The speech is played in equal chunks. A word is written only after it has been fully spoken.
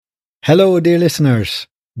Hello, dear listeners.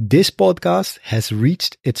 This podcast has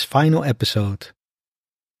reached its final episode.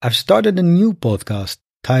 I've started a new podcast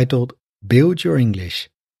titled Build Your English,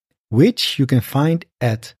 which you can find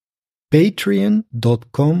at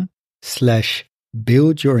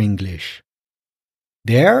patreon.com/buildyourenglish.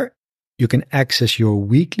 There, you can access your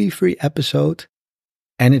weekly free episode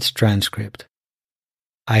and its transcript.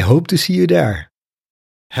 I hope to see you there.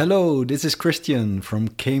 Hello, this is Christian from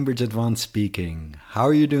Cambridge Advanced Speaking. How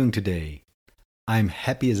are you doing today? I'm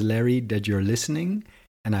happy as Larry that you're listening,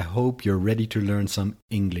 and I hope you're ready to learn some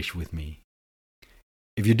English with me.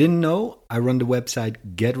 If you didn't know, I run the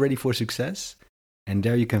website Get Ready for Success, and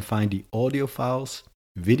there you can find the audio files,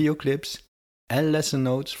 video clips, and lesson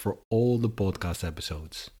notes for all the podcast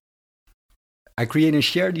episodes. I create and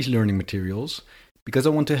share these learning materials because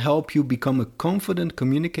I want to help you become a confident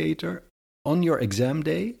communicator on your exam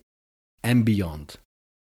day and beyond.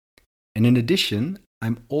 And in addition,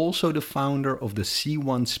 I'm also the founder of the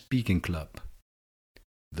C1 Speaking Club.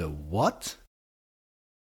 The what?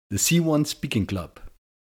 The C1 Speaking Club.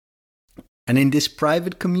 And in this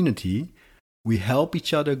private community, we help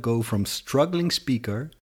each other go from struggling speaker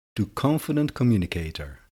to confident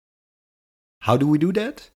communicator. How do we do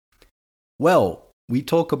that? Well, we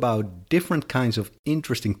talk about different kinds of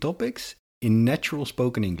interesting topics in natural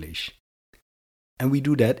spoken English. And we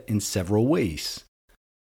do that in several ways.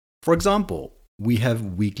 For example, we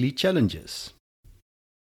have weekly challenges.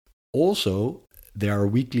 Also, there are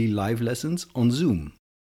weekly live lessons on Zoom.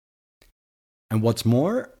 And what's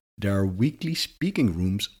more, there are weekly speaking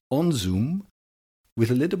rooms on Zoom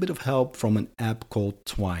with a little bit of help from an app called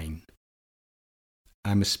Twine.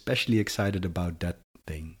 I'm especially excited about that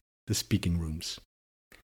thing, the speaking rooms.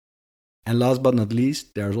 And last but not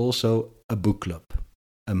least, there's also a book club,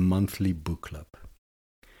 a monthly book club.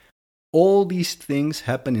 All these things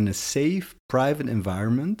happen in a safe, private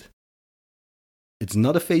environment. It's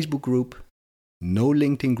not a Facebook group, no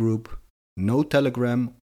LinkedIn group, no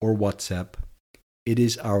Telegram or WhatsApp. It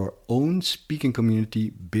is our own speaking community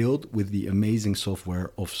built with the amazing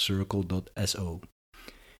software of Circle.so.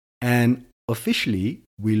 And officially,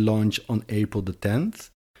 we launch on April the 10th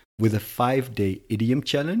with a 5-day idiom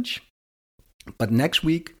challenge. But next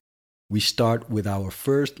week, we start with our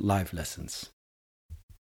first live lessons.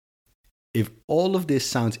 If all of this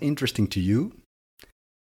sounds interesting to you,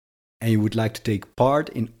 and you would like to take part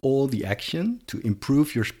in all the action to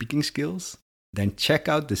improve your speaking skills, then check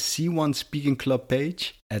out the C1 Speaking Club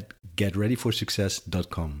page at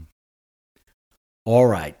getreadyforsuccess.com. All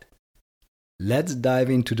right, let's dive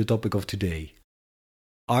into the topic of today,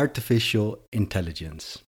 artificial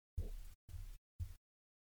intelligence.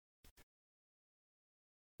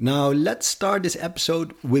 Now, let's start this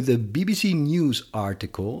episode with a BBC News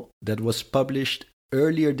article that was published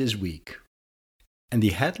earlier this week. And the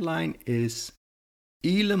headline is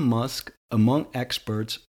Elon Musk among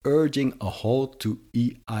experts urging a halt to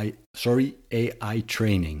AI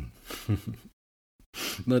training.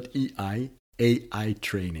 Not AI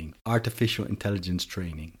training, artificial intelligence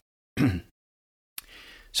training.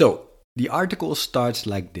 So, the article starts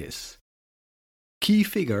like this. Key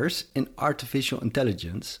figures in artificial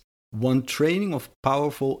intelligence want training of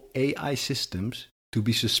powerful AI systems to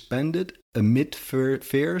be suspended amid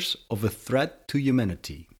fears of a threat to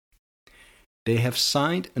humanity. They have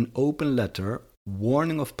signed an open letter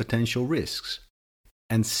warning of potential risks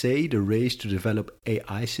and say the race to develop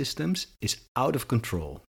AI systems is out of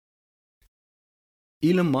control.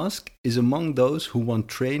 Elon Musk is among those who want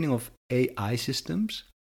training of AI systems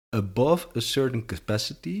above a certain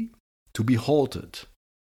capacity to be halted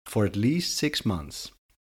for at least 6 months.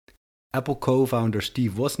 Apple co-founder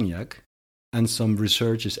Steve Wozniak and some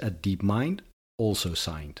researchers at DeepMind also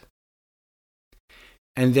signed.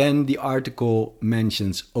 And then the article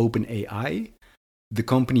mentions OpenAI, the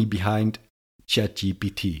company behind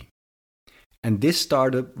ChatGPT. And this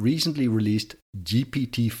startup recently released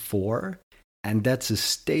GPT-4, and that's a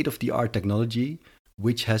state-of-the-art technology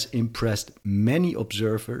which has impressed many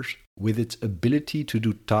observers with its ability to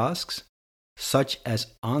do tasks such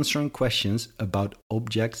as answering questions about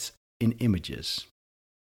objects in images.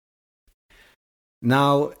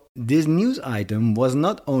 Now, this news item was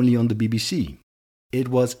not only on the BBC, it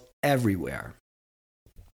was everywhere.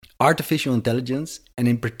 Artificial intelligence, and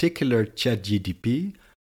in particular ChatGPT,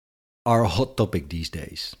 are a hot topic these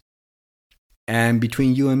days. And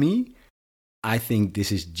between you and me, I think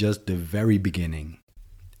this is just the very beginning.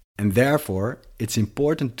 And therefore, it's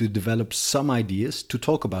important to develop some ideas to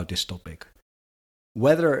talk about this topic,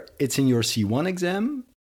 whether it's in your C1 exam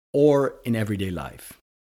or in everyday life.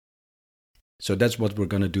 So that's what we're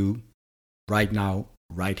going to do right now,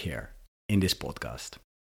 right here, in this podcast.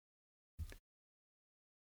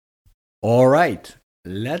 All right,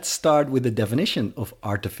 let's start with the definition of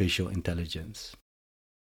artificial intelligence.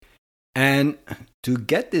 And to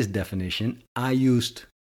get this definition, I used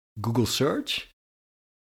Google Search,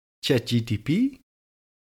 ChatGPT,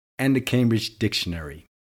 and the Cambridge Dictionary.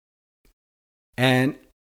 And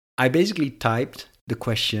I basically typed the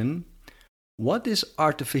question, what is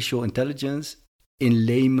artificial intelligence in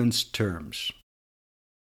layman's terms?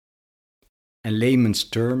 And layman's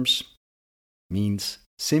terms means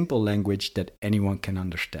simple language that anyone can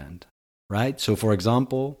understand, right? So for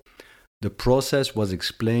example, the process was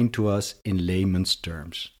explained to us in layman's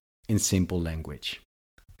terms, in simple language.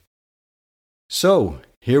 So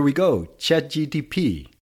here we go, ChatGPT.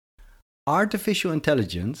 Artificial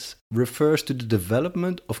intelligence refers to the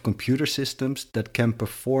development of computer systems that can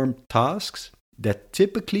perform tasks that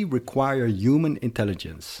typically require human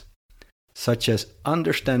intelligence, such as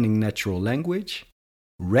understanding natural language,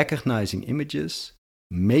 recognizing images,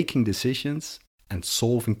 making decisions, and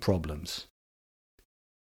solving problems.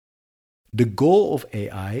 The goal of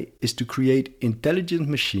AI is to create intelligent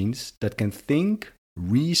machines that can think,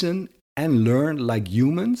 reason, and learn like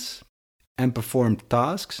humans and perform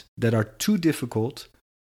tasks that are too difficult,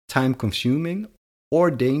 time-consuming,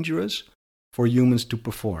 or dangerous for humans to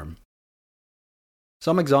perform.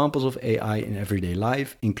 Some examples of AI in everyday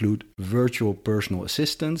life include virtual personal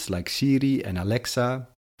assistants like Siri and Alexa,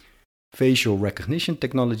 facial recognition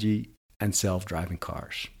technology, and self-driving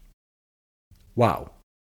cars. Wow,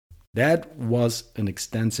 that was an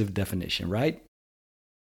extensive definition, right?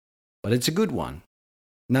 But it's a good one.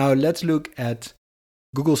 Now let's look at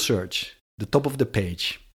Google Search. The top of the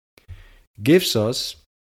page gives us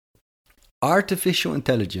artificial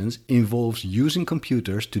intelligence involves using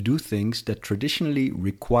computers to do things that traditionally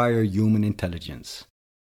require human intelligence.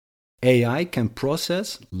 AI can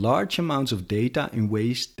process large amounts of data in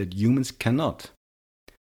ways that humans cannot.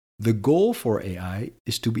 The goal for AI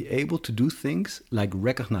is to be able to do things like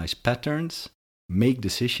recognize patterns, make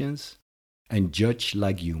decisions, and judge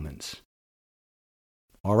like humans.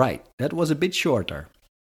 All right, that was a bit shorter,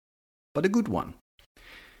 but a good one.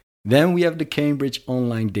 Then we have the Cambridge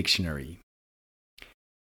Online Dictionary.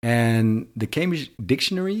 And the Cambridge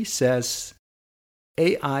Dictionary says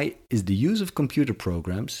AI is the use of computer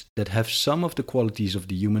programs that have some of the qualities of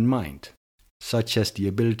the human mind, such as the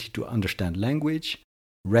ability to understand language,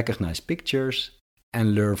 recognize pictures,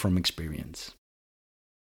 and learn from experience.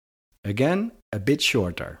 Again, a bit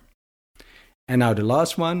shorter. And now the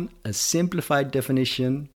last one, a simplified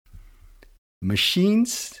definition: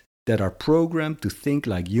 machines that are programmed to think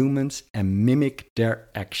like humans and mimic their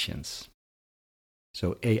actions.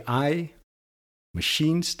 So AI,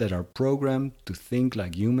 machines that are programmed to think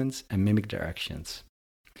like humans and mimic their actions.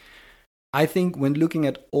 I think when looking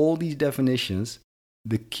at all these definitions,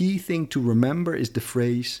 the key thing to remember is the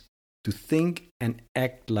phrase to think and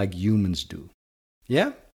act like humans do.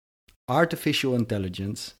 Yeah? Artificial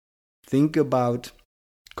intelligence. Think about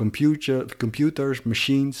computers,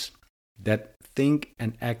 machines that think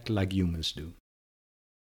and act like humans do.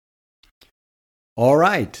 All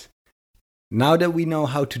right. Now that we know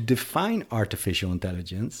how to define artificial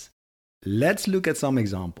intelligence, let's look at some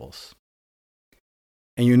examples.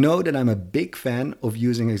 And you know that I'm a big fan of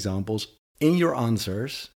using examples in your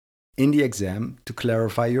answers in the exam to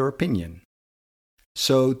clarify your opinion.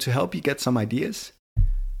 So to help you get some ideas,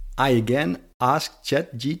 I again asked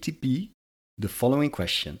ChatGPT the following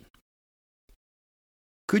question.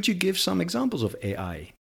 Could you give some examples of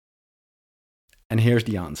AI? And here's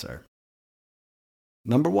the answer.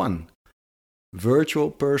 Number 1. Virtual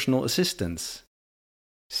personal assistants.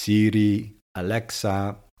 Siri,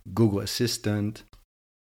 Alexa, Google Assistant,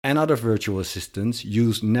 and other virtual assistants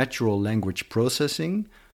use natural language processing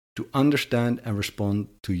to understand and respond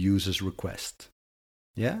to users' requests.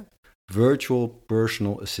 Yeah? Virtual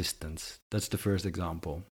personal assistants. That's the first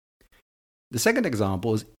example. The second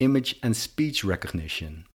example is image and speech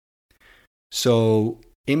recognition. So,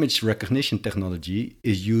 image recognition technology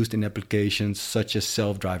is used in applications such as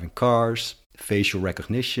self-driving cars, facial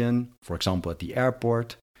recognition, for example at the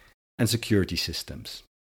airport, and security systems.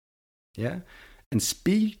 Yeah? And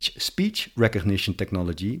speech recognition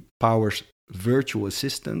technology powers virtual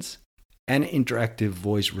assistants and interactive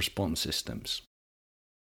voice response systems.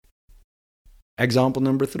 Example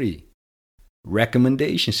number 3,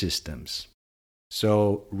 recommendation systems.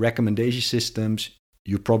 So recommendation systems,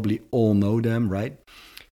 you probably all know them, right?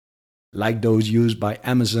 Like those used by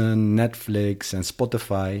Amazon, Netflix, and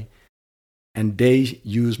Spotify. And they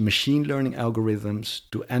use machine learning algorithms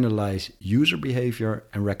to analyze user behavior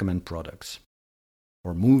and recommend products,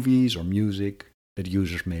 or movies or music that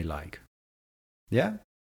users may like. Yeah?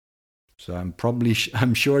 So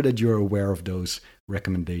I'm sure that you're aware of those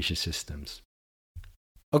recommendation systems.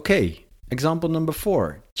 Okay, example number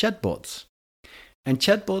 4, chatbots. And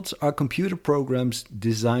chatbots are computer programs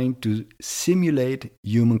designed to simulate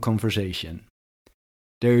human conversation.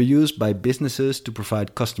 They're used by businesses to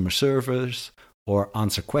provide customer service or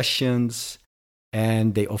answer questions,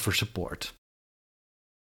 and they offer support.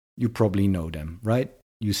 You probably know them, right?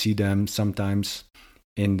 You see them sometimes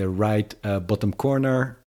in the right bottom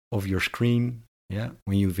corner of your screen,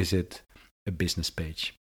 when you visit a business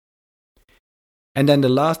page. And then the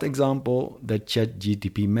last example that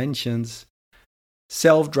ChatGTP mentions,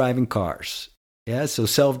 self-driving cars. So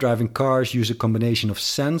self-driving cars use a combination of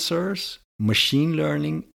sensors, machine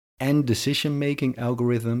learning, and decision-making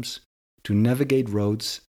algorithms to navigate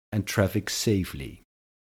roads and traffic safely.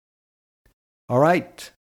 All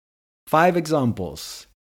right, 5 examples.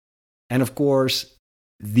 And of course,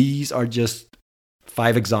 these are just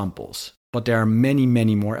 5 examples, but there are many,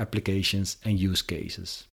 many more applications and use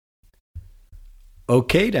cases.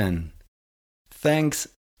 Okay then, thanks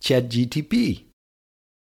ChatGTP.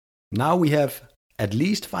 Now we have at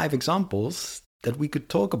least 5 examples that we could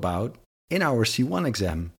talk about in our C1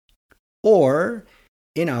 exam or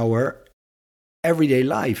in our everyday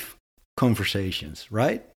life conversations,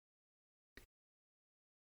 right?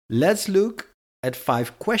 Let's look at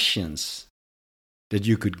 5 questions that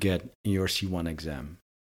you could get in your C1 exam.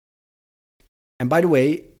 And by the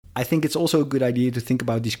way, I think it's also a good idea to think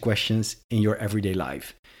about these questions in your everyday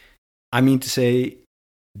life. I mean to say,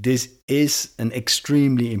 this is an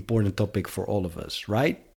extremely important topic for all of us,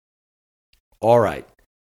 right? All right.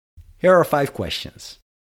 Here are 5 questions.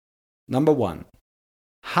 Number 1.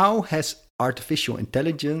 How has artificial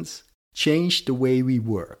intelligence changed the way we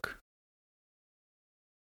work?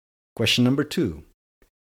 Question number 2.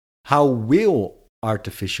 How will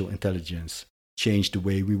artificial intelligence change the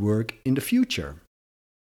way we work in the future?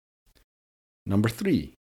 Number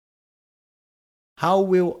 3. How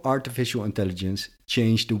will artificial intelligence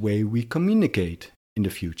change the way we communicate in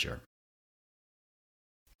the future?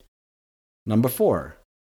 Number 4.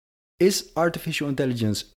 Is artificial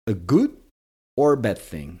intelligence a good or a bad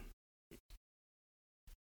thing?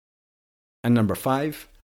 And number 5.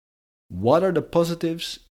 What are the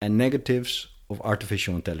positives and negatives of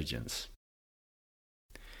artificial intelligence?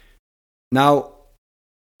 Now,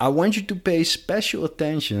 I want you to pay special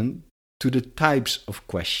attention to the types of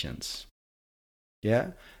questions.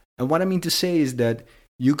 And what I mean to say is that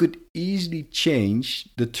you could easily change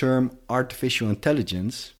the term artificial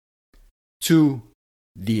intelligence to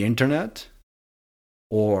the internet,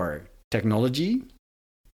 or technology,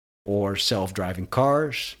 or self-driving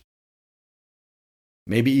cars,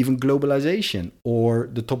 maybe even globalization, or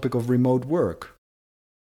the topic of remote work.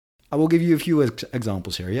 I will give you a few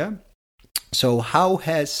examples here, So how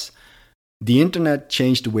has the internet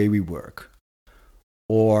changed the way we work?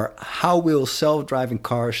 Or how will self-driving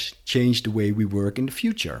cars change the way we work in the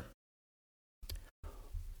future?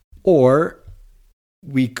 Or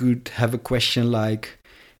we could have a question like,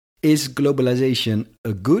 is globalization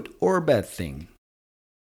a good or a bad thing?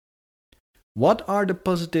 What are the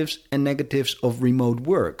positives and negatives of remote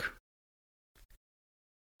work?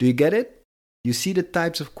 Do you get it? You see the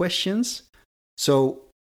types of questions? So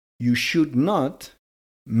you should not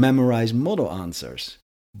memorize model answers,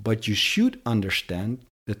 but you should understand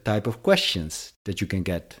the type of questions that you can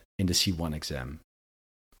get in the C1 exam.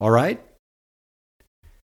 All right?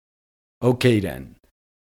 Okay then.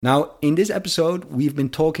 Now, in this episode, we've been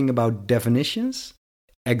talking about definitions,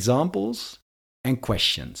 examples, and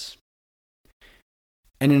questions.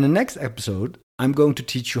 And in the next episode, I'm going to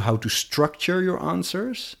teach you how to structure your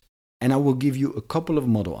answers, and I will give you a couple of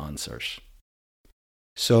model answers.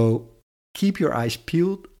 So keep your eyes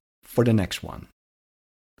peeled for the next one.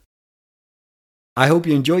 I hope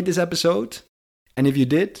you enjoyed this episode, and if you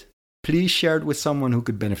did, please share it with someone who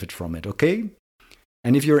could benefit from it, okay?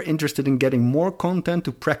 And if you're interested in getting more content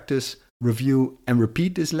to practice, review, and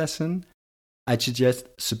repeat this lesson, I'd suggest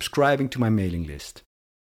subscribing to my mailing list.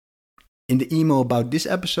 In the email about this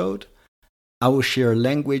episode, I will share a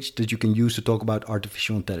language that you can use to talk about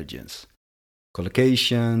artificial intelligence.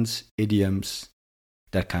 Collocations, idioms,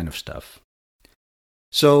 that kind of stuff.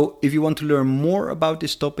 So if you want to learn more about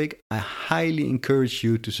this topic, I highly encourage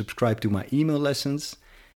you to subscribe to my email lessons,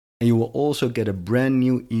 and you will also get a brand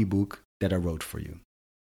new ebook that I wrote for you.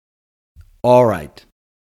 All right.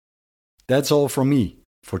 That's all from me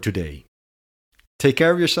for today. Take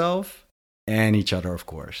care of yourself and each other, of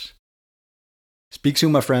course. Speak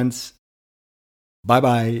soon, my friends.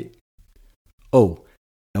 Bye-bye. Oh,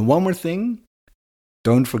 and one more thing.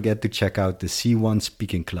 Don't forget to check out the C1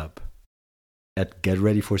 Speaking Club. at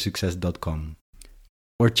getreadyforsuccess.com.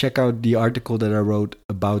 Or check out the article that I wrote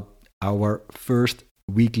about our first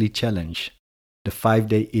weekly challenge, the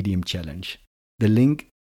 5-day idiom challenge. The link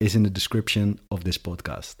is in the description of this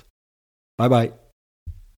podcast. Bye-bye.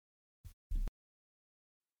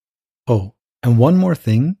 Oh, and one more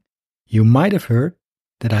thing. You might have heard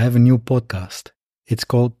that I have a new podcast. It's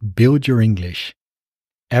called Build Your English.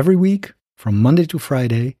 Every week, from Monday to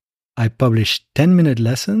Friday, I publish 10-minute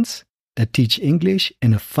lessons that teach English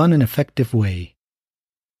in a fun and effective way.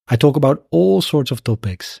 I talk about all sorts of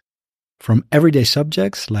topics, from everyday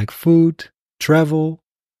subjects like food, travel,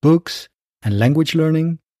 books, and language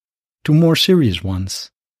learning, to more serious ones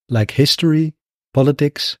like history,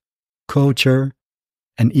 politics, culture,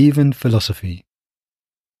 and even philosophy.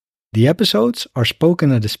 The episodes are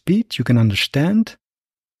spoken at a speed you can understand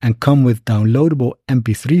and come with downloadable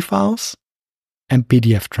MP3 files and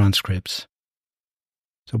PDF transcripts.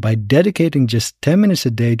 So by dedicating just 10 minutes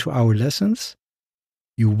a day to our lessons,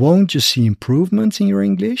 you won't just see improvements in your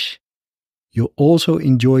English, you'll also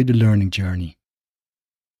enjoy the learning journey.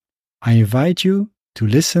 I invite you to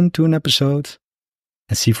listen to an episode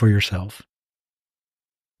and see for yourself.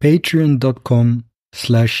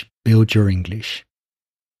 Patreon.com/buildyourenglish.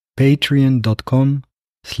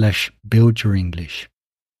 Patreon.com/buildyourenglish.